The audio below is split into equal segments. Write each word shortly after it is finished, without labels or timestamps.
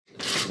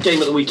Game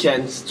at the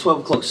weekend, 12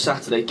 o'clock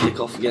Saturday,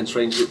 kick-off against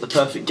Rangers. The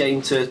perfect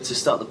game to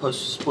start the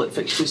post-split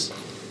fixtures?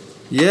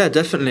 Yeah,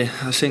 definitely.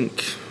 I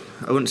think,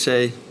 I wouldn't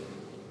say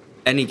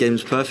any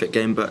game's a perfect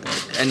game, but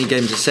any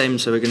game's the same,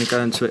 so we're going to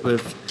go into it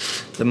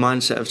with the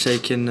mindset of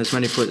taking as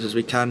many points as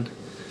we can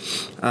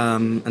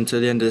until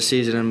the end of the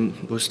season,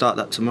 and we'll start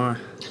that tomorrow.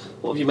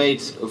 What have you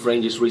made of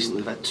Rangers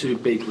recently? They've had two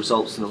big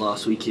results in the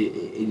last week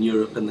in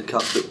Europe and the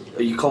Cup, but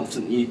are you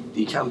confident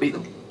you can beat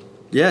them?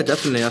 Yeah,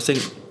 definitely. I think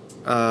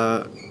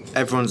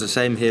everyone's the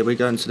same here. We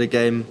go into the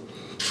game,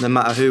 no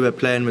matter who we're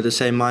playing, with the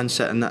same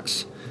mindset, and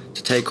that's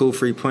to take all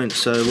 3 points,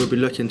 so we'll be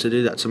looking to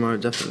do that tomorrow,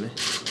 definitely.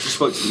 You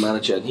spoke to the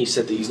manager and he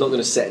said that he's not going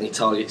to set any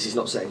targets. He's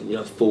not saying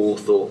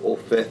fourth or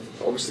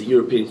fifth. Obviously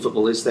European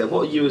football is there.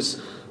 What are you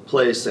as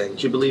players saying?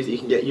 Do you believe that you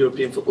can get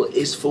European football?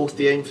 Is fourth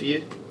the aim for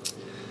you?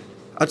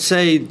 I'd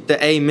say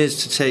the aim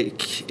is to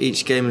take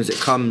each game as it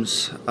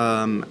comes,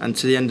 and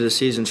to the end of the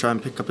season try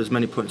and pick up as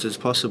many points as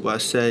possible. I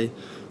say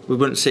we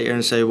wouldn't sit here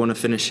and say we want to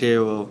finish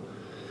here or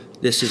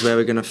this is where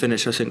we're going to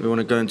finish. I think we want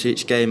to go into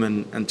each game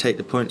and take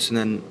the points, and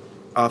then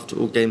after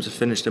all games are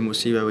finished, then we'll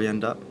see where we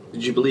end up.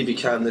 Did you believe you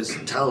can? There's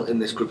talent in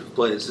this group of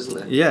players, isn't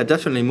there? Yeah,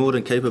 definitely more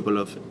than capable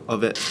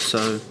of it.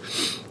 So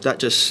that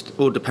just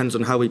all depends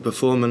on how we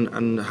perform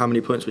and how many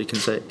points we can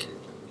take.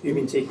 You've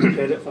been taking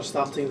credit for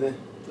starting the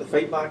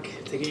fight back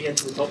to get you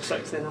into the top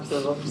six then after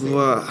the last day?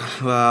 Well,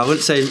 I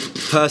wouldn't say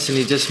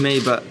personally just me,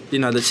 but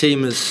the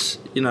team is,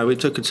 we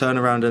took a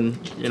turnaround, and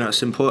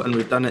it's important.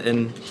 We've done it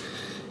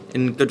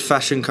in good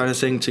fashion kind of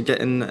thing to get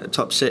in the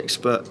top six,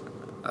 but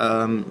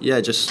yeah,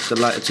 just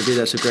delighted to be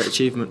there. It's a great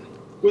achievement.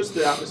 What's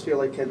the atmosphere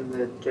like in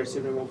the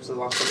dressing room over the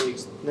last couple of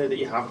weeks now that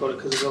you have got it?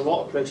 Because there's a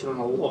lot of pressure on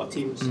a lot of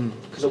teams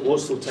because it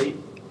was so tight.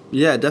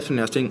 Yeah,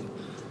 definitely.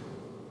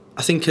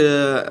 I think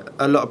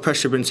a lot of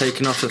pressure had been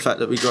taken off the fact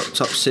that we got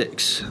top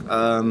six.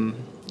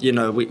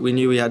 We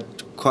knew we had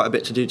quite a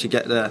bit to do to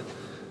get there,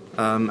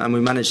 and we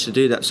managed to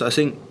do that. So I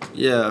think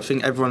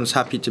everyone's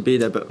happy to be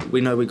there, but we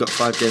know we've got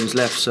 5 games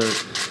left, so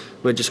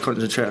we're just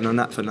concentrating on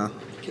that for now.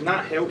 Can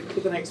that help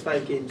with the next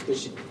 5 games?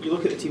 Because you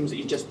look at the teams that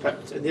you just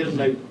picked, and they're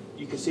now,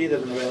 you can say they're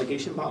in a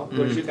relegation battle,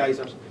 whereas you guys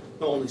are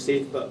not only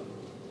safe but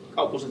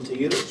upwards into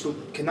Europe. So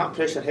can that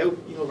pressure help,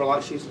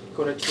 relax you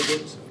going into the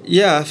games?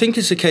 Yeah, I think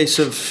it's a case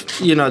of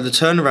the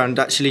turnaround,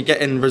 actually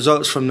getting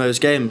results from those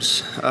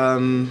games.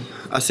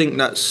 I think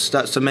that's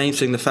the main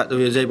thing, the fact that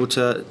we was able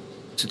to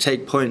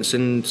take points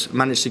and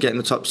manage to get in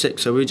the top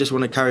 6. So we just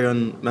want to carry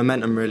on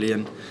momentum really,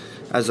 and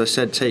as I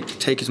said,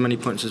 take as many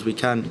points as we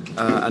can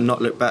and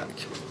not look back.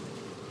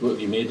 What have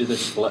you made of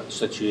this split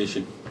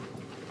situation?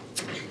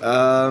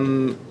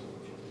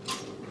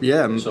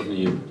 Yeah. Something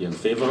you in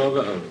favour of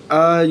it?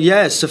 Or?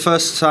 Yeah, it's the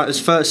first time. It's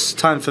first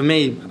time for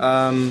me,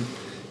 kind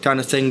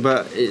of thing.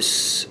 But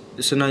it's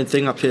a known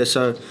thing up here,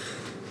 so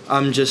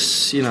I'm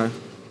just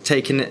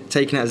taking it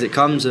as it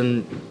comes,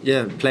 and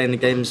playing the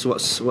games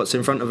what's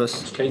in front of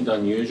us. It's kind of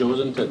unusual,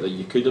 isn't it, that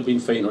you could have been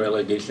fighting a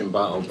relegation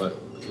battle, but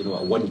at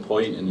 1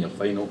 point in your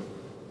final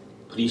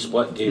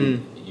pre-split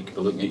game, you could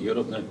be looking at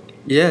Europe now.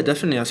 Yeah,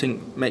 definitely. I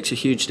think makes a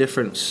huge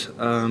difference.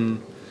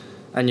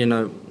 And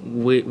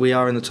we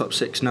are in the top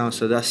 6 now,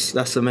 so that's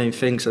the main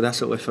thing. So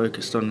that's what we're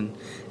focused on,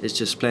 is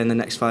just playing the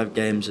next 5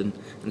 games and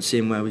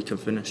seeing where we can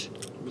finish.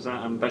 Was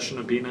that ambition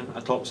of being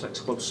a top 6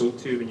 club sold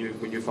to you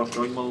when you first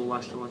joined Motherwell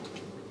last year?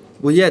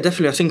 Well, yeah,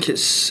 definitely. I think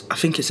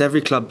it's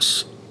every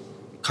club's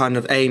kind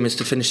of aim is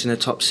to finish in the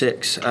top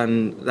 6,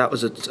 and that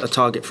was a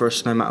target for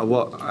us no matter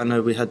what. I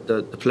know we had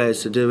the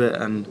players to do it,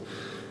 and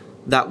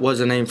that was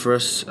an aim for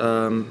us,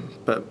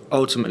 but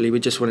ultimately we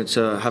just wanted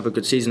to have a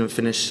good season and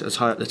finish as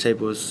high up the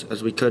table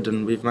as we could,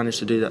 and we've managed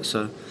to do that,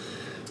 so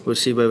we'll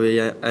see where we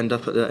end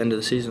up at the end of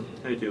the season.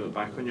 How do you look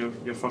back on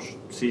your first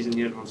season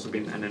here? Obviously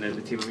been in and out of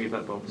the team a wee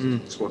bit, but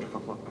scored a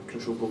couple of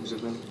crucial goals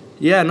as well.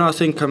 Yeah, no, I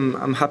think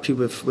I'm happy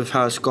with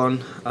how it's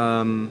gone.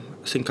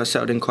 I think I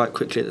settled in quite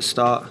quickly at the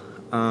start,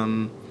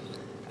 and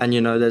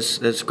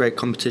there's great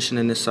competition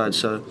in this side,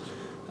 so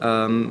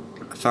I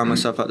found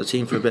myself out the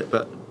team for a bit,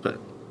 but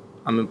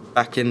I'm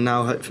back in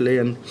now, hopefully,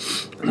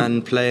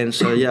 and playing.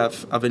 So yeah,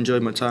 I've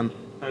enjoyed my time.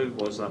 How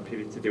was that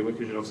period to deal with?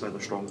 Because you obviously had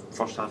a strong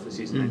first half of the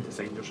season, and to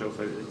find yourself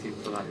out of the team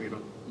for that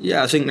rerun.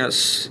 Yeah, I think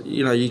that's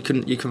you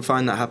can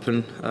find that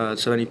happen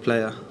to any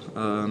player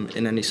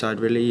in any side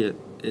really.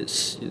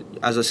 It's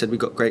as I said, we've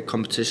got great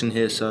competition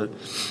here. So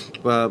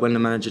when the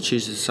manager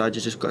chooses a side,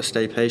 you just got to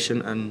stay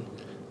patient and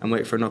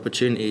wait for an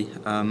opportunity.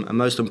 And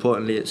most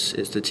importantly, it's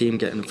the team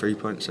getting the 3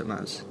 points that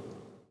matters.